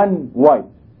was one white,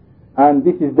 and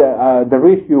this is the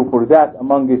ratio for that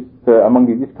among this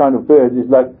kind of birds is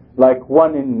like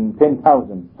 1 in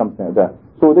 10,000, something like that.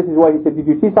 So this is why he said, did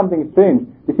you see something strange?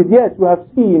 They said, yes, we have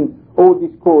seen all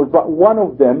these crows, but one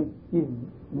of them is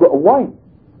got white,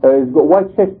 he's got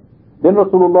white chest. Then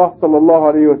Rasulullah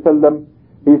sallallahu alayhi wa sallam,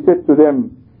 he said to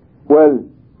them, well,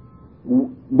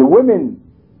 the women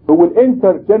who will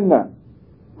enter Jannah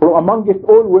from amongst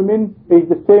all women is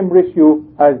the same ratio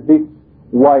as this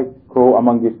white crow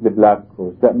amongst the black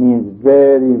crows. That means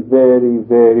very, very,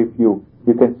 very few.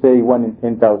 You can say 1 in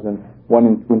 10,000, 1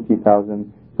 in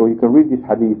 20,000. So you can read this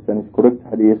hadith, and it's correct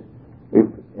hadith. If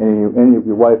any of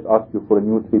your wives ask you for a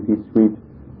new 3-piece suite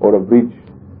or a bridge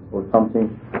or something,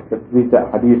 just read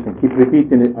that hadith and keep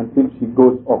repeating it until she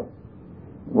goes off.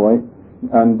 Right?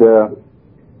 And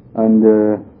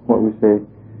what we say,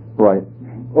 right?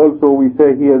 Also we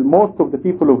say here, most of the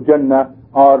people of Jannah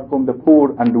are from the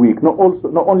poor and weak. Not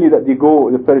only that they go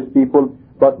the first people,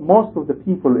 but most of the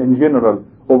people in general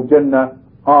of Jannah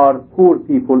are poor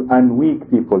people and weak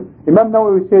people. Imam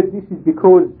Nawawi said this is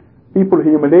because people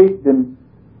humiliate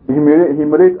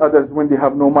others when they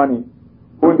have no money,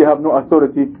 when they have no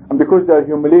authority, and because they are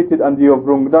humiliated and they have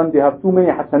wrong done, they have too many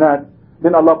hasanat,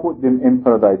 then Allah put them in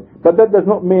paradise. But that does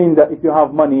not mean that if you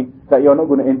have money that you are not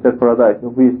going to enter paradise.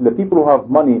 Obviously, the people who have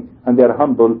money and they are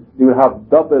humble, they will have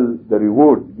double the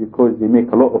reward because they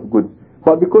make a lot of good.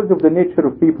 But because of the nature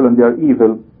of people and they are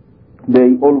evil,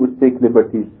 they always take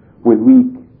liberties with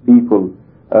weak people.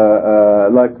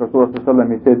 Like Rasulullah sallallahu alaihi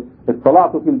wasallam, he said,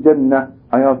 "Ittala'tu fil Jannah."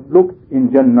 I have looked in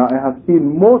Jannah. I have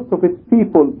seen most of its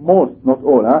people, not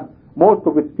all, most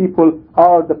of its people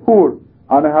are the poor.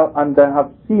 And I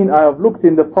have looked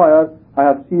in the fire, I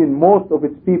have seen most of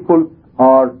its people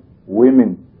are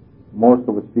women. Most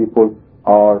of its people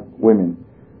are women.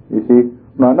 You see?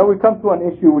 Now we come to an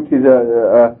issue which is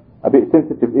a bit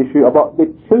sensitive issue about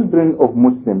the children of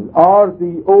Muslims. Are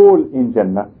they all in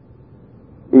Jannah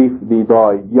if they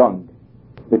die young?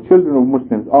 The children of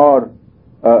Muslims, are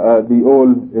they all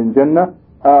in Jannah?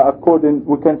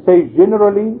 We can say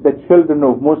generally the children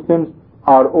of Muslims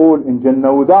are all in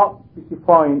Jannah without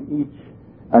specifying each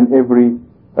and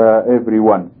every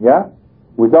one, yeah,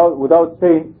 without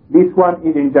saying this one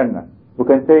is in Jannah. We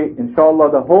can say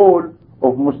inshallah the whole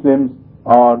of Muslims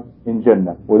are in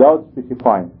Jannah without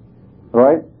specifying,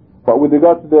 right? But with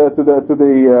regard to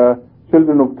the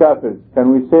children of Kafirs,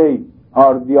 can we say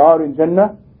they are in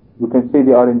Jannah? We can say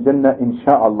they are in Jannah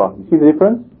inshallah. You see the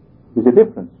difference? There's a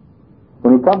difference.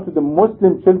 When we come to the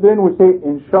Muslim children, we say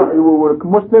inshallah.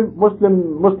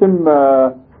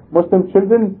 Muslim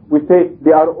children, we say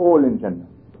they are all in Jannah.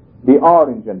 They are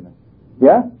in Jannah.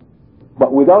 Yeah?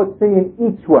 But without saying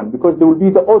each one, because there will be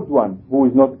the odd one who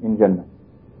is not in Jannah.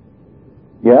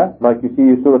 Yeah? Like you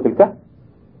see Surah Al-Kahf.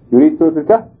 You read Surah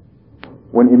Al-Kahf.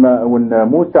 When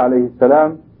Musa alayhi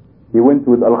salam, he went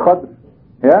with Al-Khadr.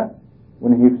 Yeah?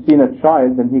 When he seen a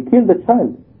child, and he killed the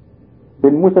child.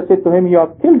 Then Musa said to him, you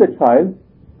have killed the child,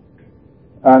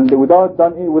 and without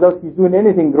his doing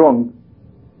anything wrong.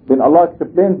 Then Allah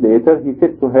explained later, he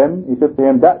said to him,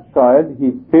 that child,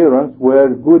 his parents were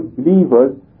good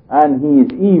believers, and he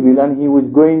is evil, and he was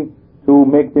going to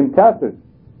make them kafir.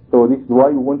 So this is why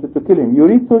you wanted to kill him. You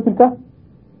read Surah Al-Kahf?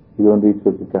 You don't read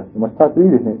Surah Al-Kahf. You must start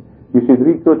reading it. You should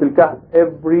read Surah Al-Kahf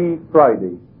every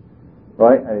Friday.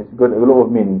 Right? And it's got a lot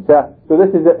of meaning. So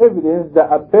this is the evidence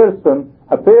that a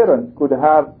parent could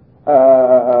have,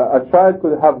 a child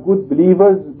could have good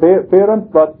believers, parents,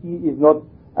 but he is not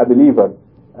a believer.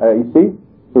 You see?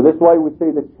 So that's why we say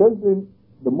the children,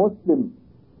 the Muslim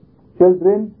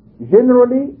children,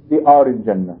 generally they are in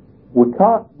Jannah. We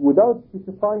can't, without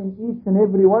specifying each and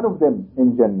every one of them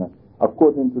in Jannah,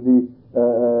 according to the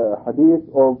hadith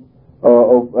of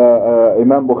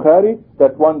Imam Bukhari,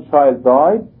 that one child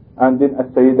died, and then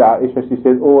as-Sayyidah Aisha, she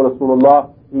said, "Oh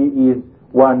Rasulullah, he is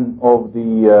one of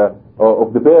the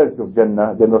birds of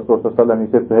Jannah." Then Rasulullah sallallahu alaihi wasallam,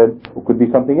 he said to her, "It could be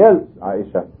something else,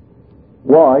 Aisha."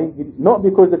 Why? Not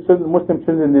because the Muslim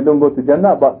children, they don't go to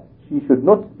Jannah, but she should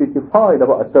not specify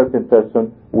about a certain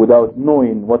person without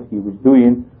knowing what he was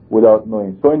doing, without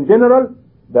knowing. So in general,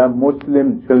 the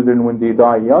Muslim children, when they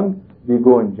die young, they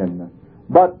go in Jannah.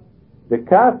 But the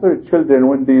Kafir children,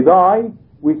 when they die,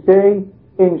 we say,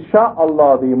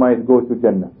 inshallah, they might go to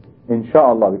Jannah.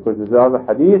 Inshallah, because there's other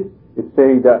hadith, it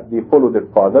says that they follow their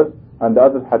fathers, and the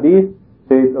other hadith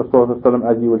says, Rasulullah,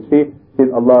 as you will see, says,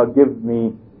 Allah give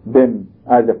me them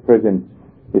as a present.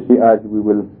 You see, as we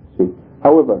will see.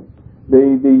 However,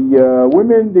 the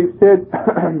women, they said,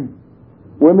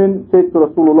 women said to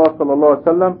Rasulullah sallallahu alaihi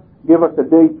wasallam, give us a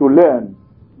day to learn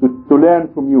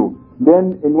from you.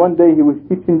 Then in one day he was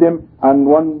teaching them, and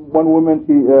one woman,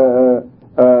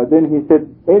 then he said,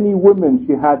 any woman,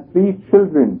 she had 3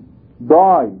 children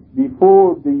die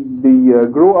before they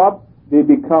grow up, they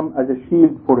become as a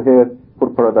shield for her for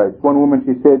paradise. One woman,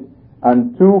 she said,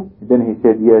 and two. Then he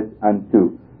said, yes, and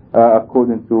two.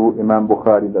 According to Imam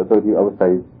Bukhari, the authority of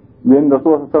Sahih. Then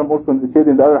Rasulullah also said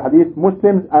in the other hadith,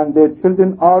 Muslims and their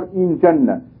children are in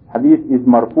Jannah. Hadith is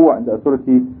marfu' and the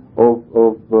authority of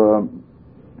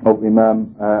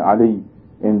Imam Ali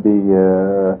in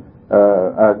the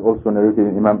as also narrated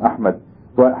in Imam Ahmad.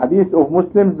 But hadith of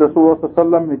Muslims,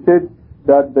 Rasulullah he said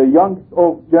that the youngest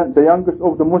of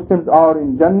the Muslims are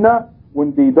in Jannah.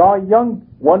 When they die young,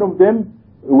 one of them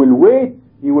will wait.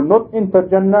 He will not enter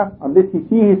Jannah unless he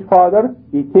sees his father.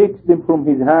 He takes them from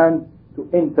his hand to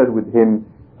enter with him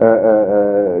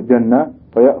Jannah.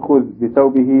 فيأخذ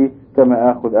بثوبه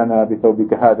كما أخذ أنا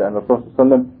بثوبك هذا. And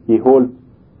Rasulullah he holds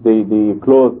the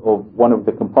clothes of one of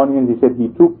the companions. He said he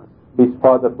took his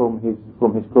father from his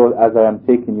clothes as I am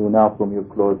taking you now from your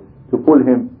clothes, to pull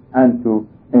him and to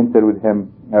enter with him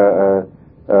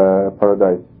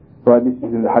paradise. Right, this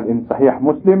is in Sahih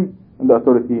Muslim and the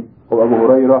authority of Abu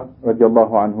Hurairah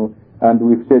radiallahu anhu. And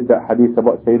we've said that hadith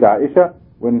about Sayyidah Aisha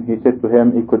when he said to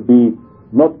him he could be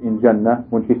not in Jannah.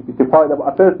 When she specified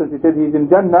about a person, she said he's in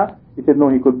Jannah. He said no,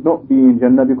 he could not be in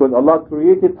Jannah because Allah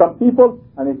created some people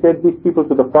and he said these people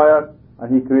to the fire,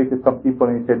 and he created some people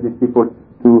and he said these people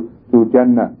to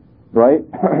Jannah. Right?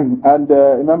 And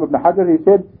Imam Ibn Hajar, he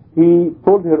said he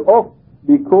told her off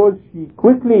because she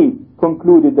quickly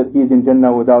concluded that he is in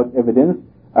Jannah without evidence,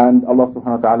 and Allah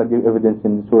subhanahu wa ta'ala gave evidence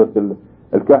in Surah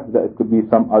Al-Kahf that it could be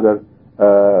some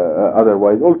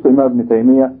otherwise. Also Imam Ibn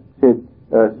Taymiyyah said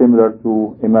similar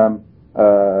to Imam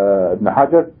Ibn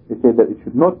Hajar. He said that it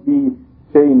should not be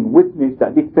saying witness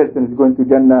that this person is going to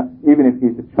Jannah even if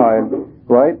he's a child,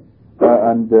 right?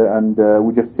 And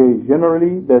we just say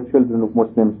generally the children of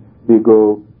Muslims, they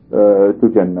go to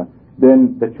Jannah.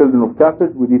 Then the children of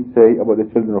Kafirs, we did say about the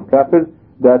children of Kafirs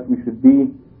that we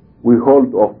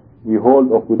hold off. We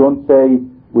don't say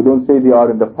they are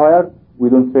in the fire. We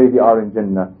don't say they are in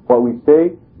Jannah. What we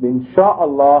say,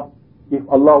 inshallah, if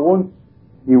Allah wants,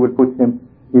 He will put them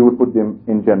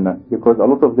in Jannah, because a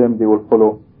lot of them, they will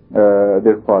follow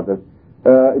their fathers.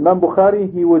 Imam Bukhari,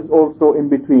 he was also in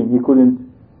between. He couldn't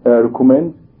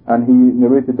recommend, and he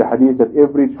narrated the hadith that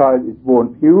every child is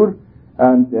born pure,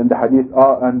 and the hadith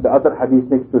and the other hadith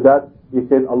next to that, he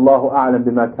said Allahu a'lam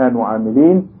bima kanu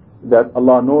amilin, that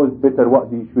Allah knows better what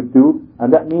they should do.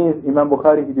 And that means Imam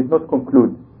Bukhari, he did not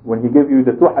conclude when he gave you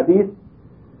the two hadith.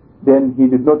 Then he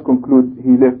did not conclude.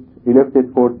 He left it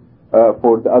for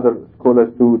the other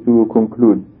scholars to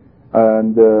conclude.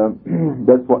 And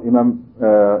that's what Imam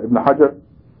Ibn Hajar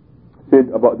said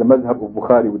about the madhab of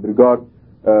Bukhari with regard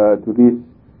to this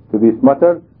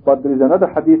matter. But there is another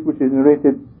hadith which is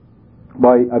narrated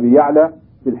by Abi Ya'la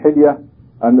fil Hilyah,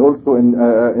 and also in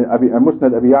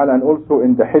Musnad Abi Ya'la, and also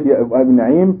in the Hilyah of Ibn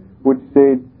Na'im, which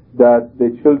said that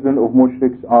the children of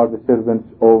mushriks are the servants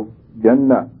of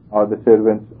Jannah, And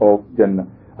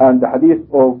the hadith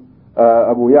of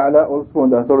Abu Ya'la, also on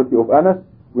the authority of Anas,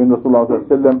 when Rasulullah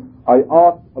ﷺ, I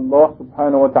asked Allah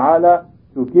subhanahu wa ta'ala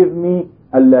to give me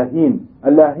Allahin.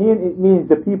 Allahin, it means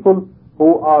the people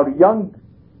who are young,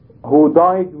 who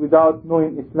died without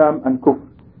knowing Islam and Kufr,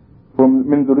 from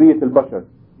min dhurriyyat al-bashar,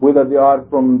 whether they are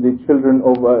from the children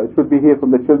of, should be here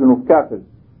from the children of Kafirs,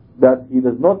 that he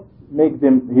does not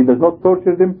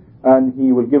torture them, and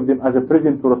he will give them as a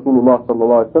present to Rasulullah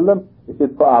sallallahu alaihi wasallam. He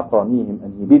said, فَأَعْطَانِيهِمْ,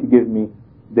 and he did give me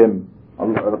them.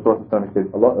 Rasulullah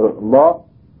said, Allah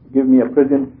give me a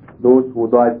present those who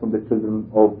died from the children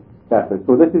of Kafirs.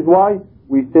 So this is why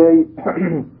we say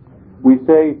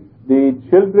the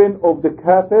children of the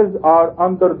Kafirs are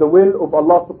under the will of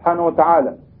Allah subhanahu wa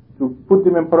ta'ala. To put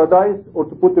them in paradise or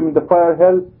to put them in the fire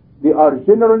hell, they are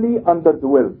generally under the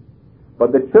will.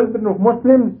 But the children of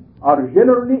Muslims are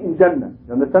generally in Jannah.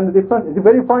 You understand the difference? It's a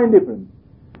very fine difference.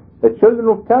 The children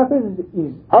of Kafirs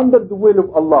is under the will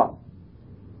of Allah.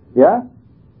 Yeah?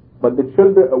 But the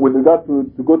children, with regard to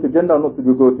go to Jannah or not to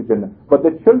go to Jannah. But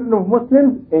the children of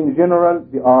Muslims, in general,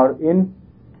 they are in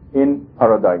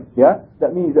paradise. Yeah?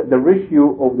 That means that the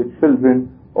ratio of the children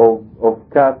of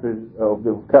Kafirs,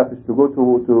 to go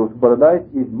to paradise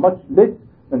is much less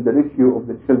than the ratio of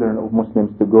the children of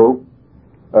Muslims to go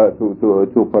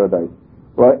to paradise.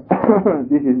 Right?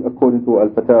 This is according to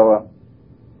Al-Fatawa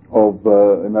of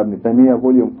Imam Ibn Taymiyyah,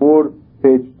 volume 4,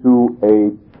 page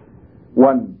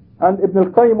 281. And Ibn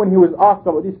al-Qayyim, when he was asked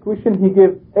about this question, he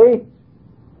gave 8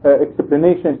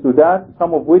 explanations to that,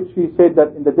 some of which he said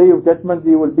that in the Day of Judgment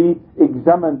they will be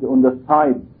examined on the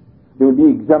side. They will be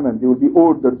examined, they will be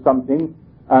ordered something,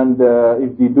 and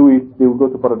if they do it, they will go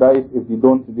to paradise. If they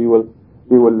don't, they will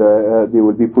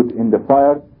be put in the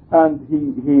fire. And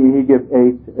he gave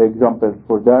 8 examples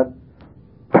for that.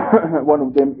 One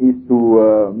of them is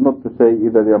to not to say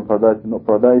either they are in paradise or not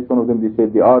paradise. One of them they say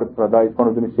they are in paradise. One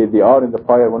of them say they are in the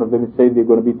fire. One of them say they're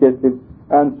going to be tested,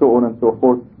 and so on and so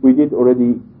forth. We did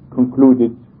already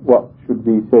concluded what should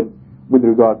be said with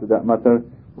regard to that matter,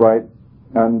 right?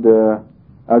 And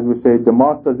as we say, the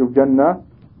masters of Jannah,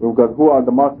 we've got who are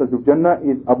the masters of Jannah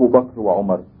is Abu Bakr wa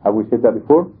Umar. Have we said that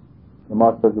before? The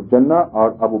masters of Jannah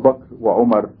are Abu Bakr wa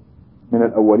Umar min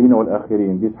al-awwalin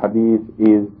wal-akhirin. This hadith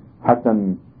is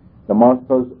Hasan, the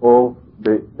masters of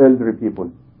the elderly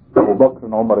people, Abu Bakr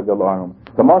and Umar radiallahu anhum.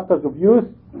 The masters of youth,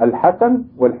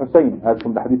 Al-Hasan wal-Husayn, as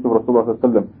from the hadith of Rasulullah sallallahu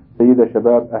alayhi wa sallam, Sayyida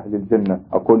Shabab Ahl al-Jannah,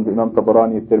 according to Imam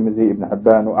Tabarani, Tirmidhi, Ibn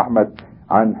Hibban, and Ahmad,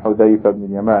 and Hudayfa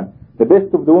ibn Yaman. The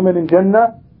best of the women in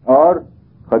Jannah are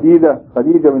Khadija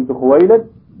bint Khuwaylid,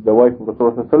 the wife of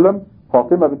Rasulullah sallallahu alayhi wa sallam,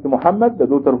 Fatima bint Muhammad, the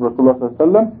daughter of Rasulullah sallallahu alayhi wa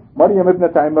sallam, Maryam ibn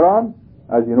Imran,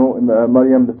 as you know,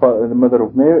 Maryam, the mother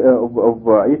of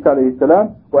Isa alayhi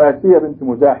salam, Asiya bint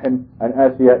Muzahim, and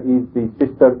Asiya is the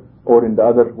sister, or in the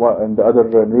other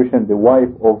narration, the wife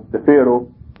of the Pharaoh,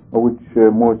 which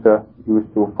Musa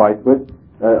used to fight with,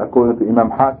 according to Imam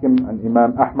Hakim and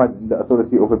Imam Ahmad, and the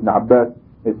authority of Ibn Abbas.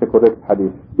 It's the correct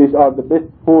hadith. These are the best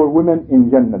 4 women in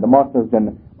Jannah, the masters of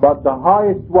Jannah. But the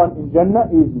highest one in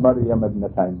Jannah is Maryam ibn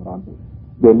Imran,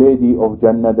 the lady of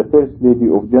Jannah, the first lady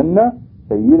of Jannah,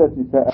 Sayyidat Nisa